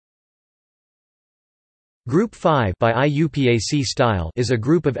Group 5 by IUPAC style is a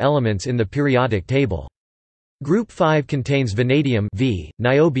group of elements in the periodic table. Group 5 contains vanadium V,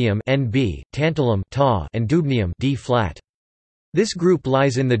 niobium Nb, tantalum Ta, and dubnium D-flat. This group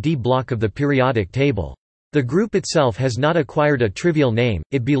lies in the D block of the periodic table. The group itself has not acquired a trivial name,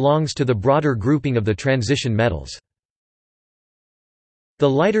 it belongs to the broader grouping of the transition metals. The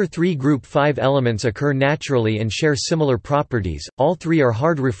lighter three group 5 elements occur naturally and share similar properties. All three are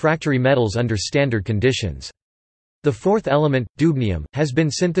hard refractory metals under standard conditions. The fourth element, dubnium, has been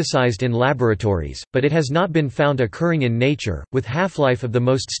synthesized in laboratories, but it has not been found occurring in nature, with half-life of the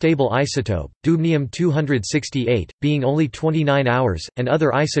most stable isotope, dubnium-268, being only 29 hours, and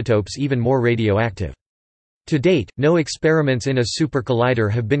other isotopes even more radioactive. To date, no experiments in a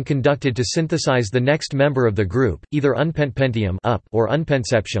supercollider have been conducted to synthesize the next member of the group, either unpentpentium up or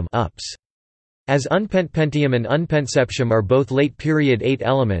unpentseptium ups. As unpentpentium and unpentseptium are both late period 8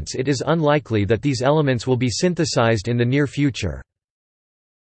 elements, it is unlikely that these elements will be synthesized in the near future.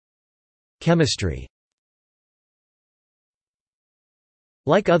 Chemistry.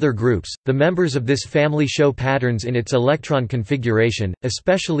 Like other groups, the members of this family show patterns in its electron configuration,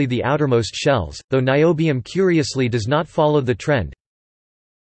 especially the outermost shells, though niobium curiously does not follow the trend.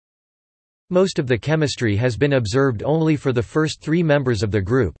 Most of the chemistry has been observed only for the first three members of the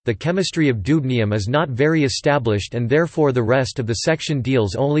group. The chemistry of dubnium is not very established, and therefore the rest of the section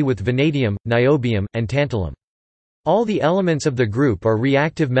deals only with vanadium, niobium, and tantalum. All the elements of the group are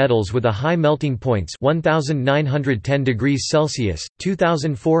reactive metals with a high melting points 1910 degrees Celsius,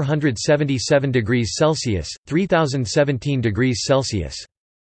 2477 degrees Celsius, 3017 degrees Celsius.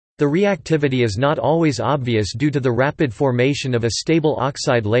 The reactivity is not always obvious due to the rapid formation of a stable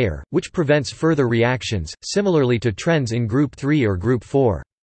oxide layer, which prevents further reactions, similarly to trends in group 3 or group 4.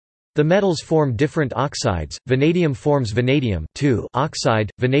 The metals form different oxides. Vanadium forms vanadium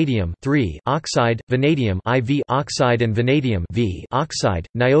oxide, vanadium oxide, vanadium IV oxide and vanadium V oxide.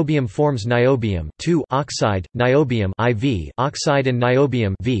 Niobium forms niobium oxide, niobium IV oxide and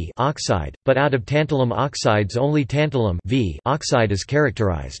niobium V oxide, but out of tantalum oxides only tantalum V oxide is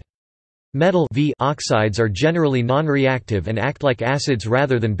characterized. Metal V oxides are generally non-reactive and act like acids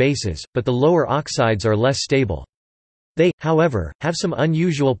rather than bases, but the lower oxides are less stable. They, however, have some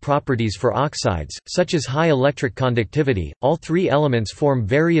unusual properties for oxides, such as high electric conductivity. All three elements form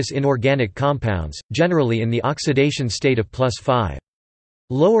various inorganic compounds, generally in the oxidation state of +5.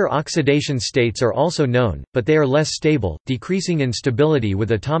 Lower oxidation states are also known, but they are less stable, decreasing in stability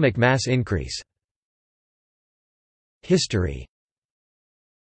with atomic mass increase. History.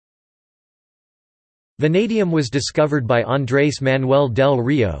 Vanadium was discovered by Andrés Manuel del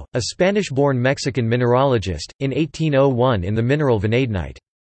Río, a Spanish-born Mexican mineralogist, in 1801 in the mineral vanadinite.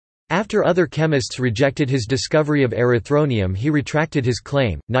 After other chemists rejected his discovery of erythronium, he retracted his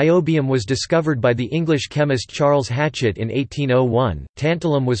claim. Niobium was discovered by the English chemist Charles Hatchett in 1801.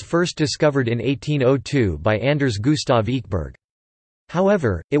 Tantalum was first discovered in 1802 by Anders Gustav Ekeberg.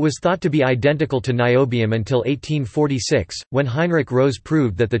 However, it was thought to be identical to niobium until 1846, when Heinrich Rose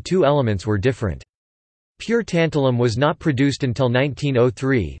proved that the two elements were different. Pure tantalum was not produced until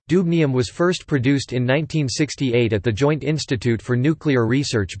 1903. Dubnium was first produced in 1968 at the Joint Institute for Nuclear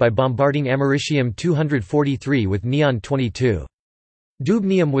Research by bombarding americium-243 with neon-22.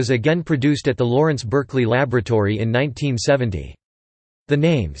 Dubnium was again produced at the Lawrence Berkeley Laboratory in 1970. The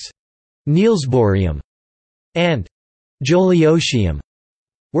names Nielsborium and Joliotium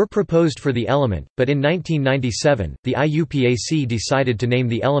were proposed for the element, but in 1997, the IUPAC decided to name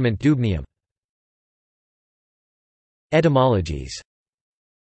the element dubnium. Etymologies.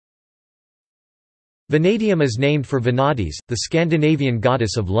 Vanadium is named for Vanadis, the Scandinavian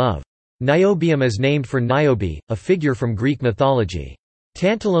goddess of love. Niobium is named for Niobe, a figure from Greek mythology.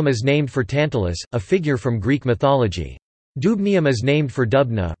 Tantalum is named for Tantalus, a figure from Greek mythology. Dubnium is named for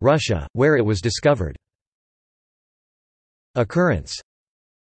Dubna, Russia, where it was discovered. Occurrence.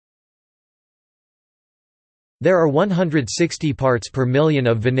 There are 160 parts per million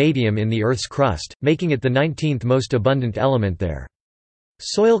of vanadium in the Earth's crust, making it the 19th most abundant element there.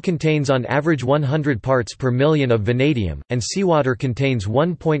 Soil contains on average 100 parts per million of vanadium, and seawater contains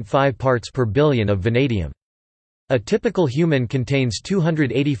 1.5 parts per billion of vanadium. A typical human contains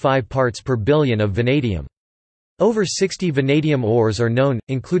 285 parts per billion of vanadium. Over 60 vanadium ores are known,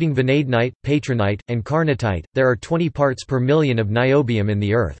 including vanadinite, patronite, and carnotite. There are 20 parts per million of niobium in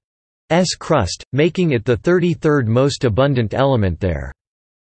the Earth. Crust, making it the 33rd most abundant element there.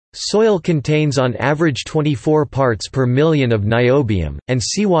 Soil contains on average 24 parts per million of niobium, and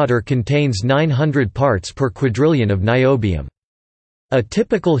seawater contains 900 parts per quadrillion of niobium. A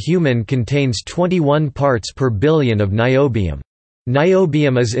typical human contains 21 parts per billion of niobium.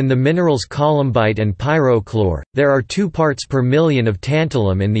 Niobium is in the minerals columbite and pyrochlore. There are 2 parts per million of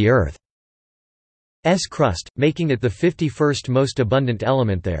tantalum in the Earth's crust, making it the 51st most abundant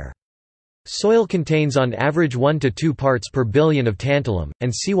element there. Soil contains on average 1 to 2 parts per billion of tantalum,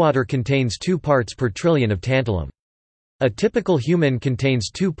 and seawater contains 2 parts per trillion of tantalum. A typical human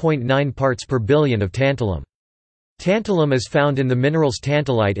contains 2.9 parts per billion of tantalum. Tantalum is found in the minerals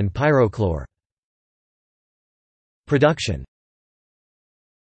tantalite and pyrochlore. Production.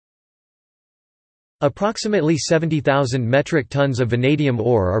 Approximately 70,000 metric tons of vanadium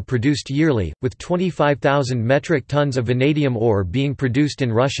ore are produced yearly, with 25,000 metric tons of vanadium ore being produced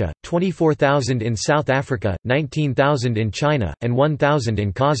in Russia, 24,000 in South Africa, 19,000 in China, and 1,000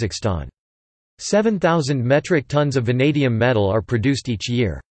 in Kazakhstan. 7,000 metric tons of vanadium metal are produced each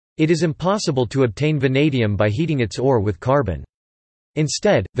year. It is impossible to obtain vanadium by heating its ore with carbon.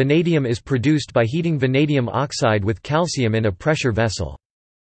 Instead, vanadium is produced by heating vanadium oxide with calcium in a pressure vessel.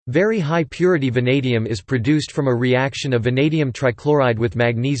 Very high purity vanadium is produced from a reaction of vanadium trichloride with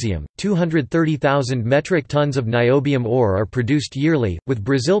magnesium. 230,000 metric tons of niobium ore are produced yearly, with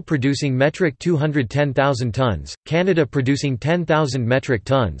Brazil producing metric 210,000 tons, Canada producing 10,000 metric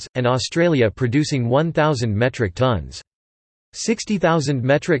tons, and Australia producing 1,000 metric tons. 60,000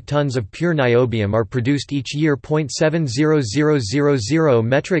 metric tons of pure niobium are produced each year. 0.70000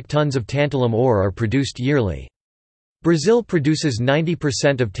 metric tons of tantalum ore are produced yearly. Brazil produces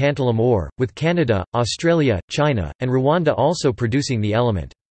 90% of tantalum ore, with Canada, Australia, China, and Rwanda also producing the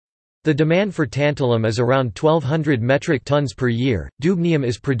element. The demand for tantalum is around 1,200 metric tons per year. Dubnium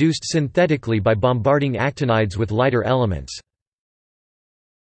is produced synthetically by bombarding actinides with lighter elements.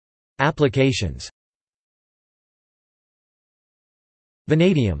 Applications.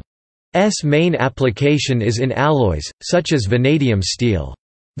 Vanadium's main application is in alloys, such as vanadium steel.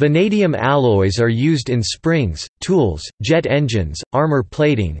 Vanadium alloys are used in springs, tools, jet engines, armor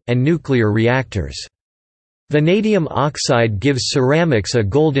plating, and nuclear reactors. Vanadium oxide gives ceramics a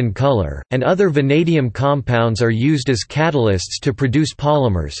golden color, and other vanadium compounds are used as catalysts to produce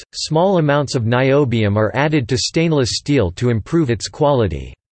polymers. Small amounts of niobium are added to stainless steel to improve its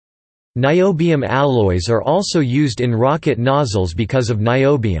quality. Niobium alloys are also used in rocket nozzles because of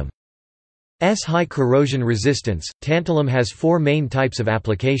niobium. High corrosion resistance. Tantalum has 4 main types of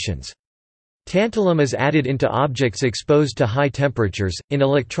applications. Tantalum is added into objects exposed to high temperatures, in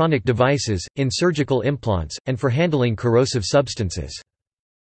electronic devices, in surgical implants, and for handling corrosive substances.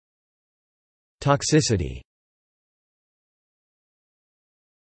 Toxicity.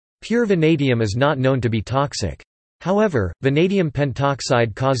 Pure vanadium is not known to be toxic. However, vanadium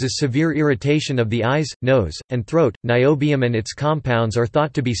pentoxide causes severe irritation of the eyes, nose, and throat. Niobium and its compounds are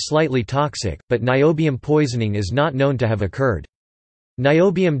thought to be slightly toxic, but niobium poisoning is not known to have occurred.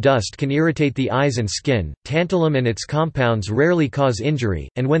 Niobium dust can irritate the eyes and skin. Tantalum and its compounds rarely cause injury,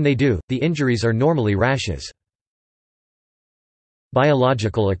 and when they do, the injuries are normally rashes.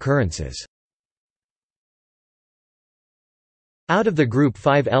 Biological occurrences. Out of the group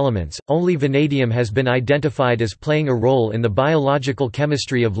 5 elements, only vanadium has been identified as playing a role in the biological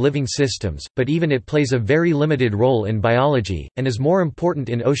chemistry of living systems, but even it plays a very limited role in biology, and is more important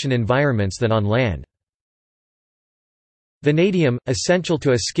in ocean environments than on land. Vanadium, essential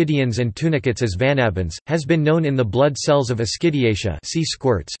to ascidians and tunicates as vanabins, has been known in the blood cells of Ascidiacea sea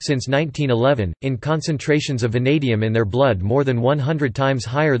squirts since 1911, in concentrations of vanadium in their blood more than 100 times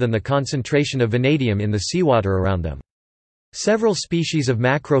higher than the concentration of vanadium in the seawater around them. Several species of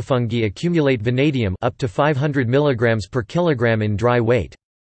macrofungi accumulate vanadium up to 500 mg per kilogram in dry weight.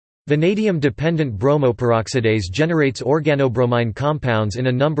 Vanadium-dependent bromoperoxidase generates organobromine compounds in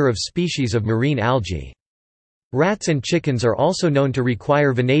a number of species of marine algae. Rats and chickens are also known to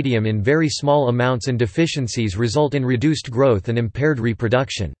require vanadium in very small amounts, and deficiencies result in reduced growth and impaired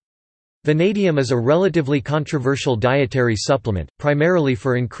reproduction. Vanadium is a relatively controversial dietary supplement, primarily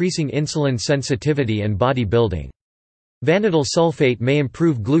for increasing insulin sensitivity and body building. Vanadyl sulfate may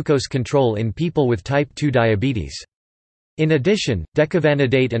improve glucose control in people with type 2 diabetes. In addition,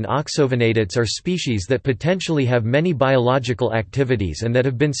 decavanadate and oxovanadates are species that potentially have many biological activities and that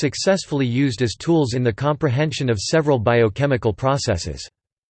have been successfully used as tools in the comprehension of several biochemical processes.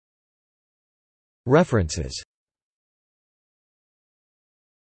 References.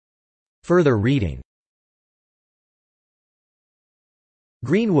 Further reading.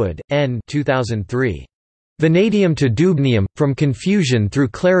 Greenwood, N. 2003. Vanadium to Dubnium, From Confusion Through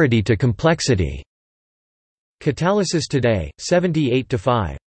Clarity to Complexity. Catalysis Today,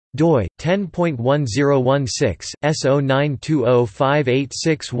 78-5. doi, 10.1016,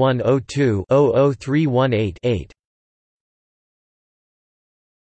 S0920586102-00318-8.